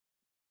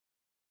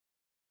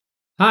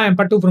Hi, I'm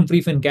Pattu from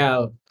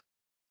freefincal.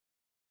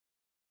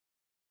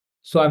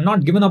 So I've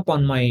not given up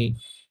on my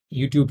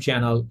YouTube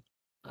channel.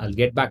 I'll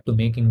get back to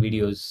making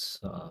videos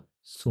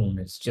soon.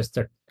 It's just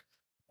that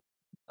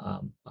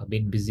I've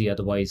been busy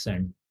otherwise,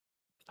 and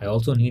I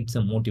also need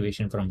some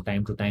motivation from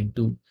time to time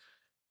to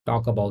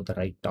talk about the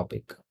right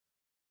topic.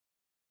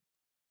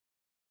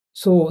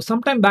 So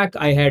sometime back,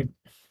 I had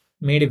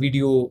made a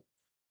video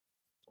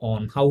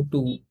on how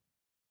to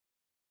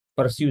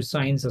pursue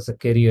science as a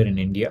career in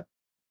India,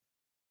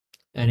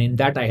 and in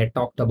that I had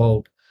talked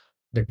about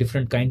the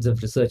different kinds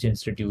of research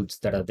institutes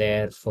that are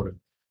there for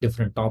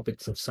different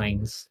topics of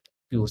science,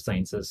 pure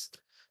sciences.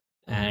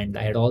 And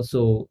I had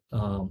also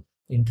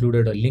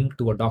included a link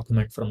to a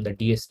document from the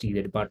DST,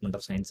 the Department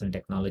of Science and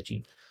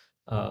Technology,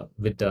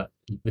 with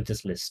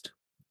this list.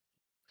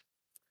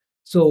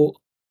 So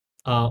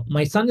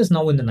my son is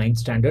now in the ninth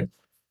standard,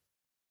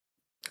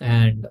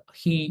 and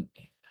he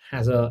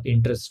has a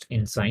interest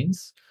in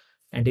science,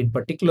 and in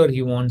particular,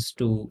 he wants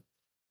to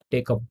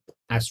take up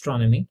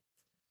astronomy.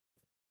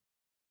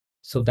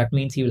 So that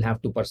means he will have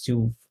to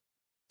pursue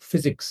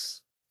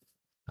physics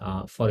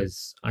for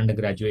his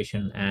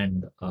undergraduation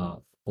and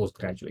post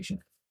graduation.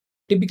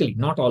 Typically,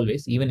 not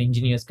always, even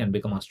engineers can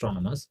become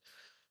astronomers,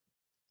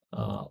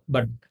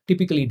 but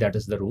typically that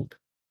is the route.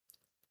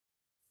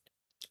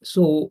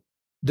 So,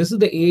 this is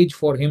the age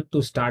for him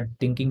to start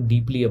thinking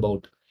deeply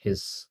about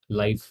his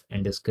life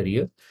and his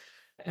career.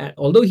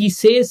 Although he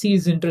says he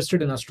is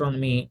interested in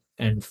astronomy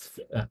and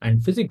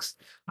physics,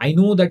 I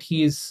know that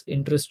he is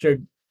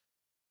interested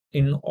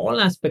in all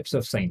aspects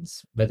of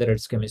science, whether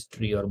it's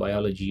chemistry or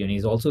biology, and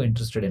he's also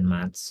interested in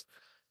maths.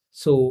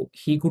 So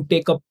he could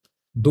take up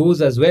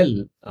those as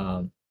well,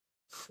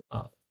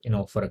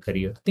 for a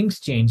career.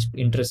 Things change,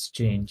 interests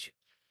change.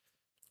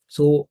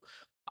 So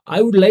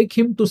I would like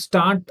him to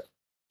start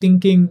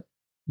thinking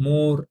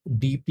more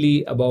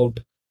deeply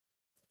about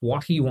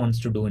what he wants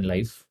to do in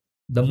life.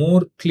 The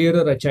more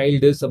clearer a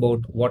child is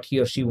about what he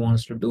or she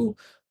wants to do,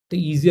 the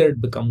easier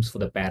it becomes for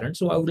the parents.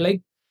 So I would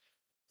like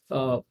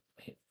uh,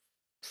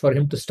 for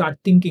him to start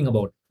thinking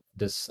about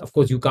this. Of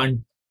course, you can't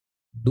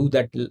do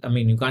that. I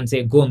mean, you can't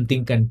say go and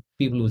think and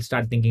people will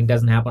start thinking. It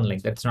doesn't happen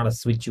like that. It's not a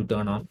switch you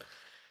turn on.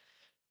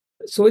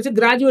 So it's a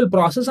gradual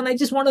process, and I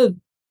just want to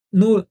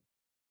know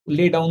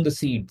lay down the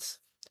seeds.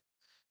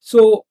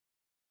 So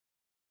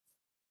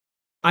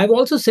I've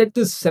also said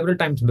this several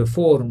times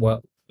before.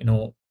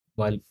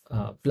 While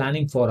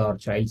planning for our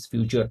child's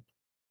future,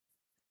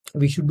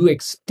 we should do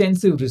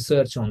extensive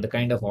research on the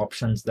kind of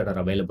options that are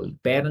available.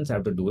 Parents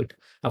have to do it.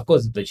 Of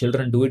course, the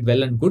children do it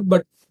well and good,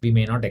 but we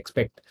may not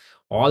expect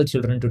all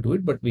children to do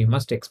it, but we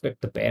must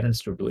expect the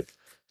parents to do it.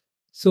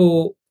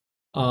 So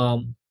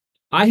I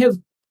have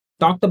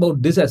talked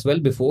about this as well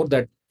before,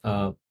 that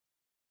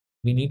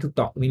we need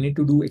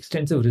to do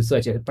extensive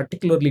research,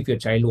 particularly if your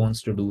child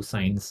wants to do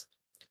science.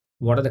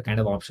 What are the kind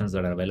of options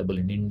that are available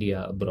in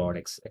India, abroad,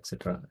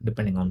 etc.,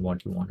 depending on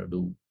what you want to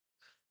do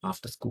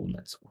after school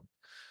and so on.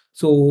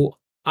 So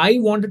I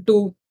wanted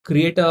to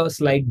create a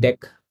slide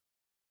deck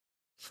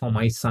for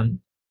my son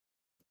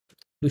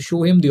to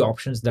show him the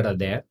options that are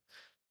there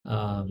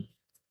um,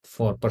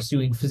 for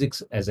pursuing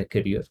physics as a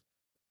career.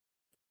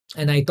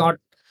 And I thought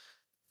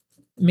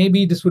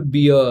maybe this would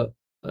be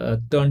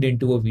turned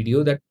into a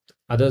video that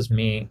others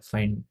may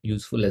find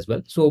useful as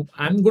well. So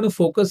I'm going to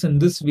focus in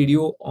this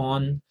video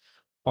on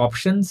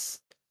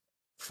options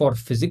for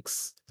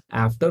physics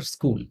after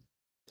school,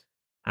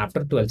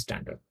 after 12th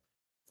standard.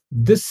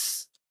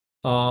 This,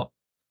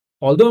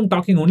 although I'm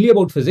talking only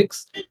about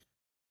physics,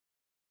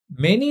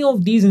 many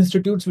of these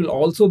institutes will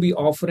also be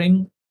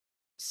offering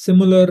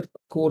similar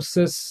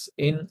courses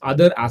in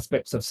other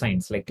aspects of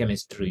science like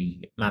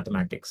chemistry,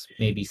 mathematics,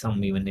 maybe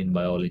some even in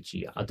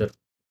biology, other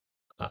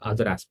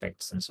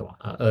aspects and so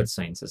on, earth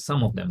sciences,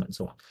 some of them and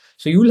so on.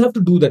 So you will have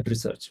to do that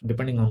research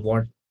depending on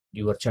what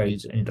your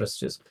child's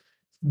interest is.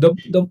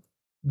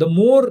 The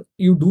more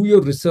you do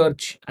your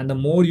research and the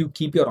more you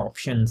keep your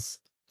options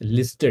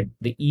listed,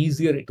 the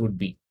easier it would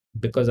be.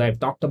 Because I've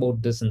talked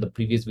about this in the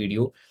previous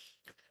video.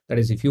 That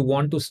is, if you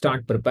want to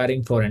start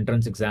preparing for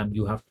entrance exam,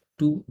 you have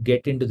to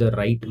get into the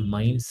right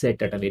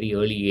mindset at a very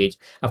early age.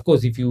 Of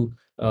course, if you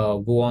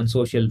go on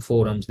social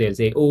forums, they'll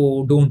say,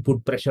 oh, don't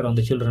put pressure on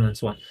the children and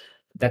so on.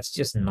 That's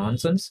just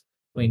nonsense.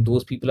 I mean,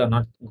 those people are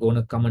not going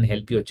to come and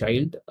help your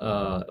child,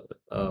 uh,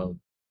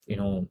 you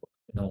know,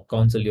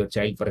 counsel your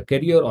child for a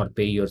career or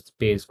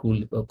pay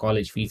school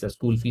college fees or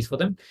school fees for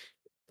them.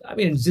 I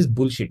mean, it's just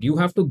bullshit. You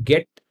have to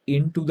get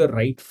into the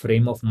right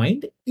frame of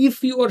mind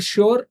if you are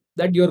sure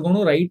that you're going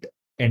to write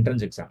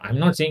entrance exam. I'm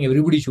not saying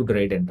everybody should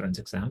write entrance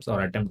exams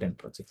or attempt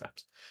entrance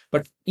exams.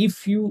 But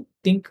if you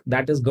think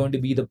that is going to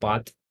be the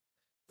path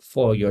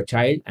for your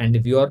child, and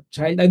if your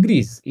child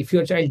agrees, if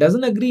your child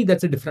doesn't agree,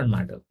 that's a different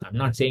matter. I'm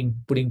not saying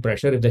putting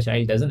pressure if the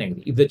child doesn't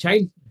agree. If the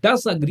child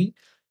does agree,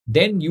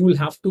 then you will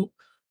have to,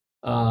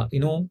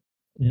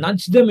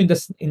 nudge them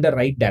in the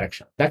right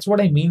direction. That's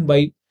what I mean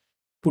by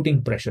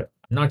putting pressure.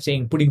 I'm not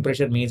saying putting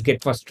pressure means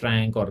get first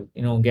rank or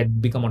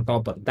get become a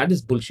topper. That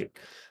is bullshit.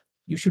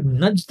 you should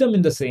nudge them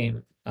in the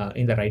same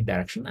in the right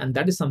direction, and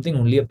that is something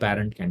only a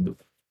parent can do.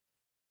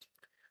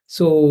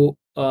 So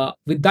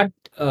with that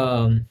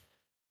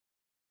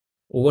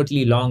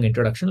overtly long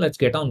introduction, let's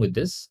get on with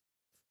this.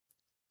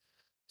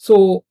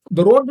 So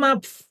the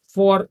roadmap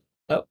for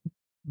uh,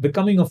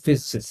 becoming a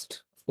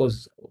physicist, of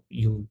course,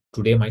 you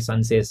today my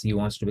son says he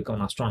wants to become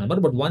an astronomer,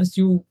 but once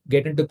you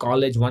get into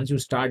college, once you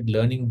start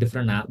learning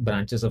different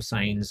branches of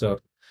science or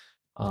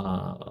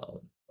uh,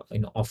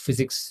 of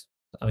physics,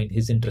 I mean,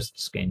 his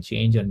interests can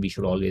change, and we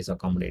should always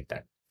accommodate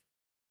that.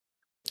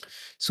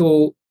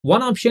 So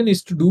one option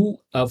is to do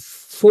a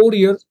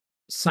 4-year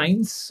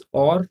science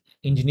or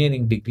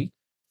engineering degree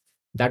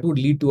that would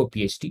lead to a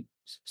PhD.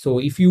 So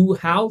if you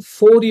have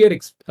 4-year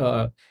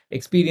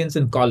experience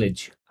in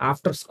college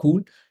after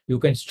school, you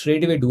can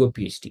straight away do a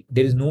PhD.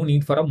 There is no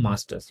need for a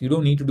master's. You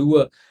don't need to do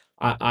a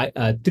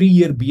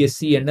 3-year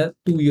BSc and a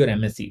 2-year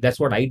MSc. That's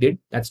what I did.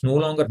 That's no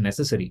longer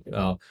necessary.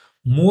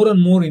 More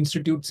and more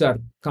institutes are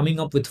coming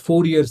up with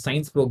 4-year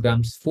science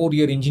programs,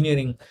 4-year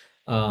engineering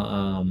uh,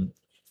 um,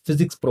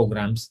 physics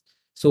programs.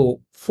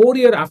 So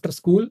 4-year after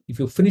school, if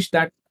you finish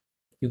that,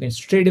 you can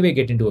straight away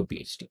get into a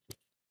PhD.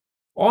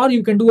 Or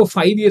you can do a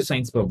 5-year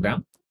science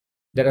program.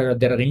 There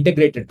are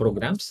integrated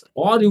programs,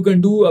 or you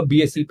can do a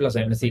BSc plus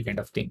MSc kind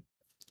of thing,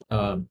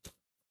 um,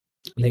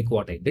 like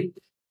what I did.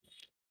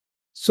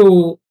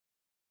 So,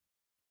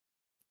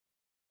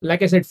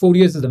 like I said, 4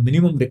 years is the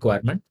minimum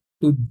requirement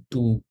to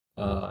to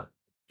uh,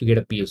 to get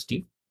a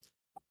PhD.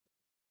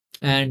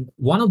 And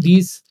one of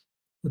these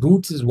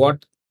routes is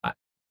what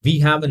we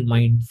have in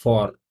mind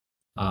for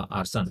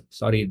our son.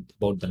 Sorry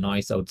about the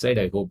noise outside.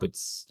 I hope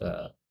it's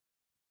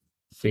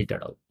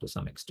filtered out to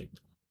some extent.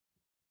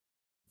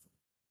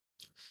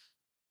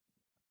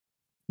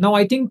 Now,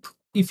 I think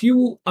if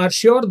you are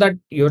sure that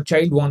your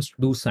child wants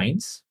to do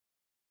science,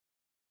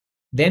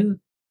 then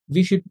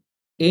we should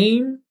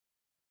aim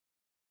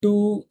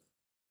to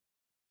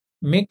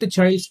make the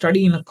child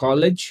study in a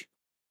college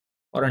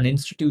or an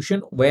institution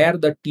where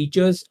the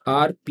teachers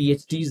are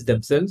PhDs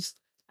themselves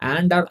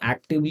and are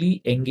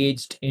actively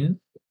engaged in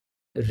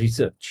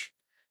research.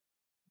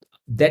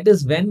 That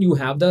is when you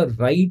have the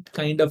right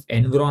kind of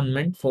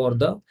environment for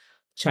the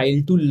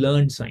child to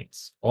learn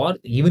science, or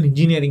even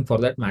engineering for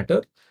that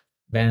matter.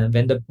 When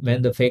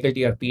the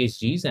faculty are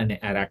PhDs and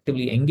are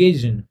actively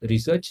engaged in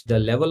research, the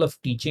level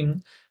of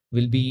teaching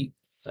will be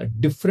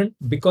different,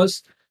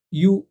 because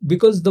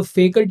the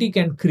faculty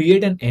can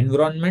create an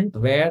environment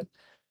where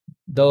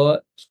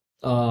the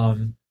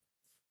um,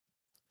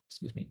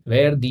 excuse me,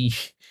 where the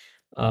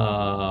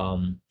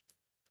um,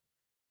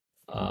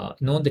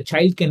 the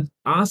child can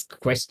ask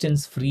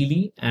questions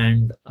freely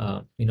and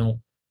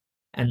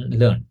and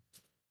learn.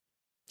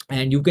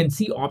 And you can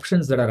see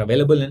options that are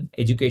available in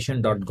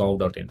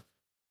education.gov.in.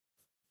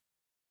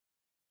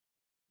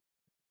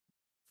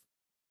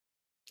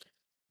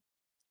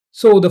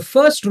 So the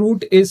first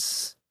route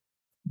is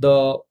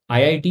the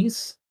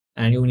IITs,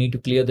 and you need to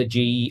clear the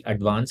JEE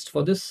Advanced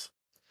for this.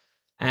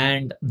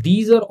 And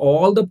these are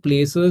all the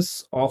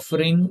places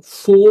offering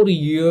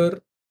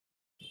 4-year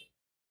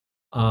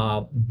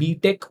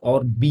BTech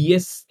or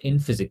BS in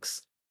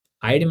physics.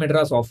 IIT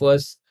Madras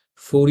offers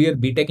 4-year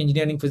BTech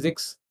engineering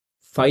physics,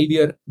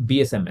 5-year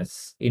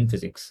BSMS in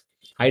physics.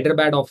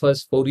 Hyderabad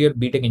offers 4-year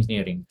BTech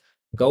engineering.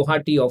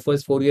 Guwahati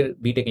offers 4-year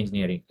BTech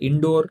engineering.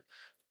 Indore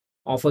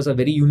offers a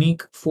very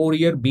unique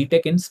 4-year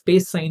BTech in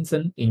space science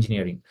and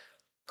engineering.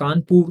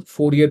 Kanpur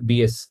 4-year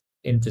BS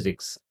in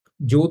physics.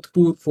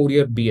 Jodhpur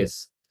 4-year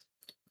BS.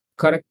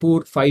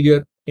 Kharagpur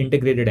 5-year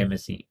integrated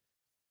MSc.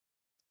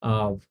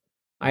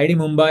 IIT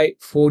Mumbai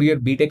 4-year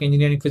BTech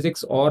engineering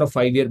physics or a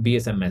 5-year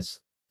BSMS.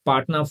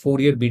 Patna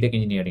 4-year BTech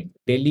engineering.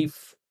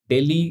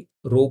 Delhi,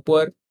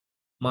 Ropar,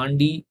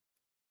 Mandi,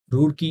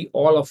 Roorkee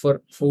all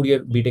offer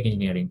 4-year BTech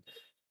engineering.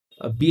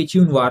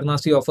 BHU in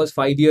Varanasi offers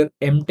 5-year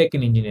MTech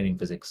in engineering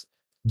physics.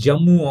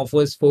 Jammu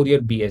offers 4-year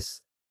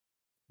BS.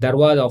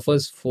 Dharwad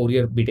offers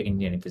 4-year BTech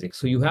engineering physics.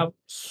 So you have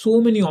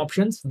so many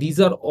options. These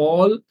are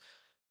all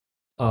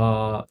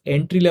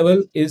entry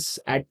level is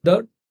at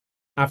the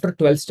after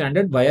 12th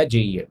standard via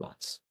JEE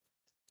Advance.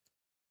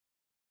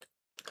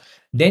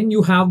 Then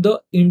you have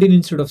the Indian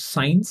Institute of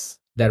Science,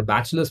 their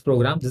bachelor's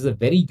program. This is a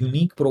very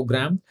unique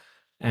program,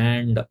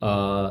 and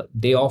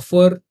they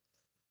offer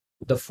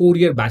the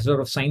 4-year Bachelor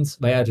of Science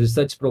via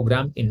research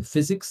program in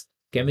physics,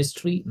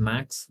 chemistry,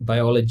 maths,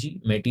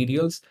 biology,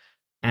 materials,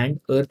 and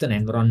earth and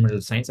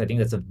environmental science. I think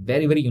that's a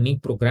very, very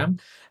unique program.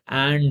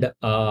 And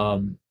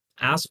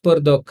as per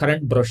the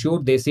current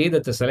brochure, they say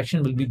that the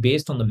selection will be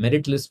based on the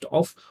merit list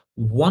of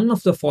one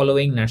of the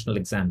following national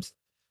exams: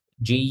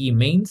 JEE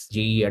Mains,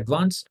 JEE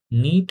Advanced,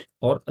 NEET,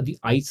 or the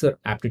ICER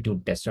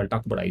aptitude test. I'll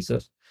talk about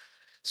ICER.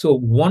 So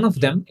one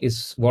of them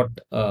is what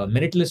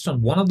merit list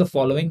on one of the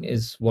following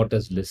is what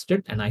is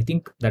listed, and I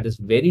think that is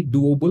very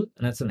doable,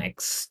 and that's an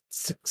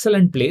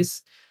excellent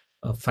place.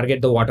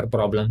 Forget the water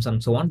problems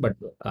and so on, but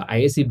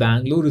ISC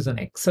Bangalore is an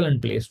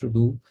excellent place to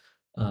do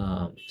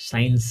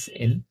science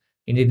in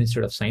Indian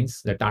Institute of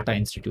Science, the Tata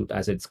Institute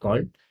as it's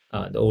called.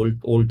 The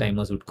old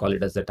timers would call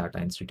it as the Tata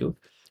Institute.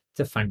 It's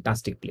a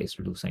fantastic place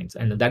to do science,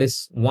 and that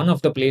is one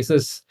of the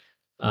places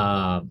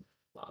uh,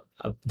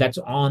 that's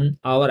on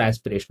our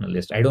aspirational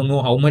list. I don't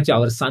know how much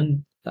our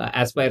son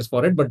aspires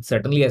for it, but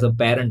certainly as a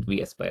parent,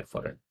 we aspire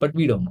for it. But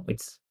we don't know.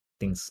 It's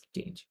things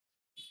change.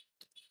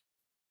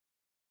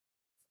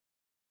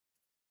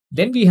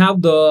 Then we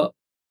have the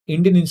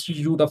Indian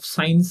Institute of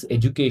Science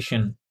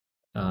Education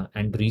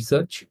and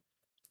Research,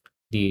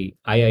 the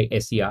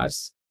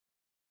IISERs,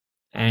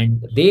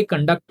 and they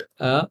conduct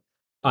a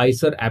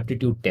ICER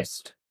aptitude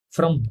test.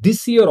 From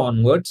this year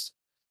onwards,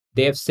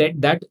 they have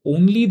said that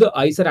only the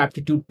ICER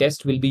aptitude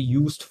test will be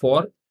used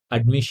for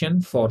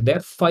admission for their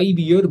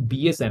 5-year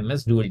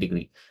BSMS dual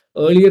degree.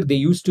 Earlier, they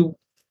used to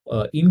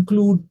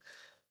include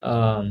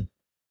um,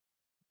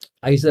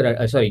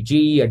 ICER, sorry,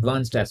 GE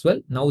advanced as well.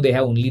 Now they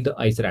have only the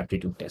ICER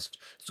aptitude test.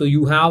 So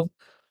you have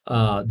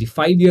the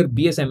 5-year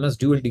BSMS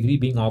dual degree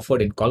being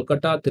offered in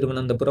Kolkata,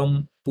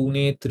 Thiruvananthapuram,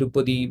 Pune,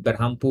 Tirupati,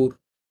 Berhampur,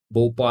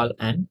 Bhopal,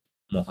 and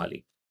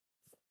Mohali.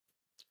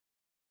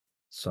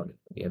 Sorry,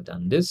 we have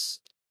done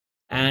this.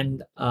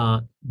 And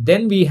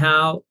then we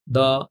have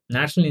the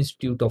National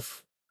Institute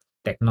of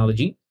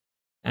Technology,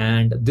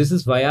 and this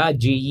is via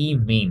JE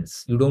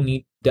mains. You don't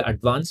need the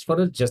advanced for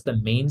it, just the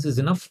mains is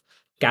enough.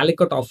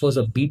 Calicut offers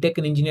a BTech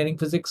in engineering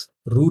physics.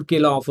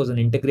 Rourkela offers an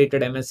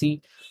integrated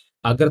MSc.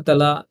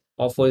 Agartala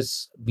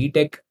offers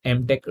BTech,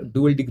 MTech,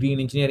 dual degree in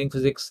engineering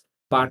physics.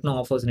 Patna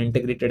offers an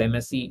integrated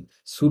MSc.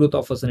 Surat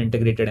offers an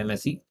integrated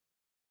MSc.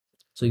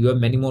 So you have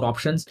many more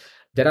options.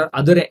 There are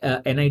other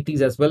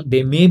NITs as well.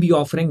 They may be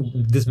offering,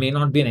 this may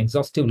not be an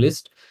exhaustive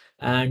list.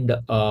 And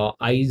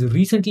I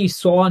recently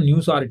saw a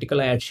news article,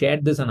 I had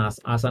shared this on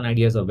Asan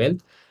Ideas of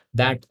Wealth,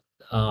 that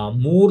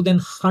more than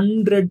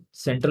 100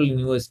 central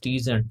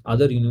universities and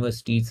other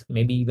universities,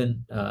 maybe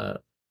even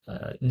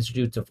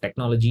institutes of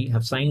technology,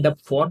 have signed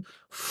up for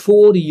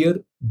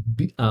 4-year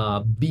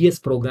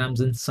BS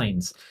programs in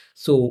science.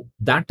 So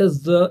that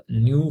is the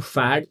new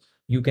fad.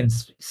 You can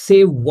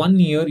save 1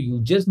 year.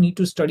 You just need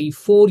to study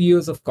 4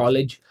 years of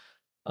college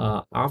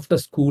after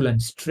school,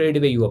 and straight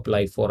away you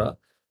apply for a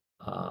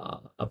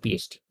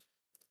PhD.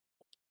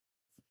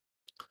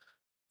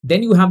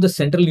 Then you have the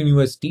central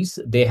universities.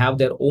 They have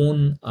their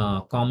own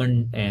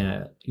common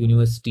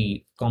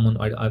university, common,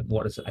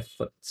 what is it?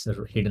 It's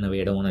hidden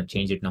away. I don't want to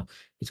change it now.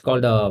 It's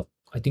called,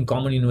 I think,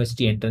 Common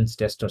University Entrance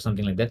Test or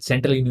something like that.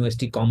 Central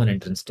University Common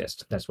Entrance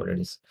Test. That's what it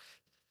is.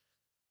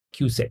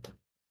 QSET.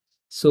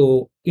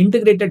 So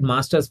integrated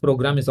master's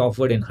program is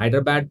offered in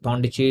Hyderabad,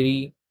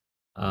 Pondicherry,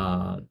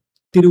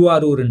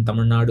 Tiruvarur in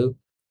Tamil Nadu,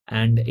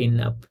 and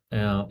in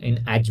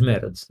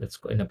Ajmer, it's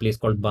in a place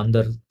called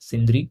Bandar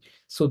Sindri.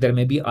 So there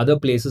may be other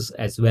places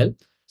as well.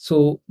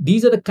 So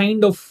these are the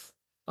kind of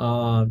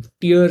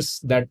tiers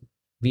that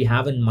we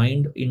have in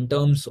mind in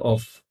terms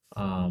of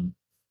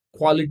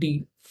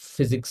quality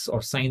physics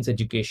or science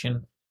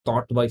education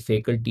taught by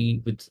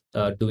faculty with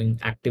doing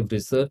active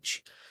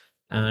research.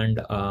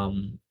 And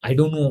I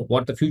don't know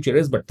what the future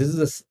is, but this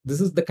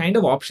is the kind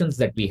of options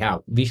that we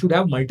have. We should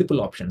have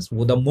multiple options.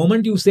 The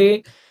moment you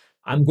say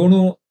I'm going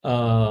to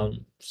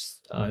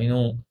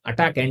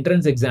attack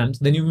entrance exams,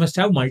 then you must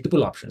have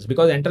multiple options,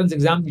 because entrance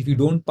exam, if you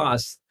don't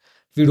pass,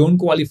 if you don't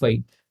qualify,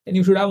 then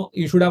you should have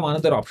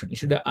another option. You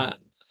should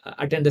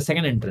attend the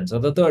second entrance or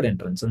the third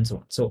entrance and so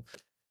on. So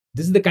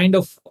this is the kind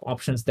of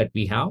options that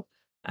we have,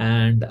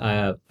 and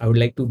I would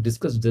like to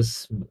discuss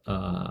this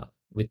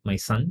with my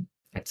son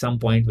at some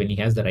point when he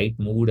has the right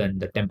mood and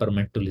the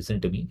temperament to listen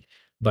to me.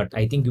 But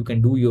I think you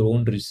can do your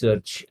own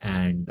research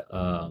and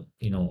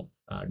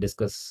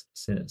discuss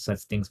such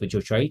things with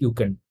your child. You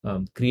can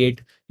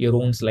create your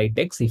own slide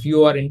decks. If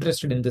you are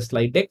interested in the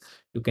slide deck,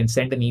 you can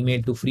send an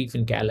email to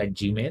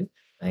freefincal@gmail.com.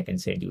 I can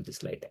send you the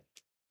slide deck.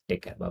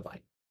 Take care. Bye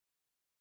bye.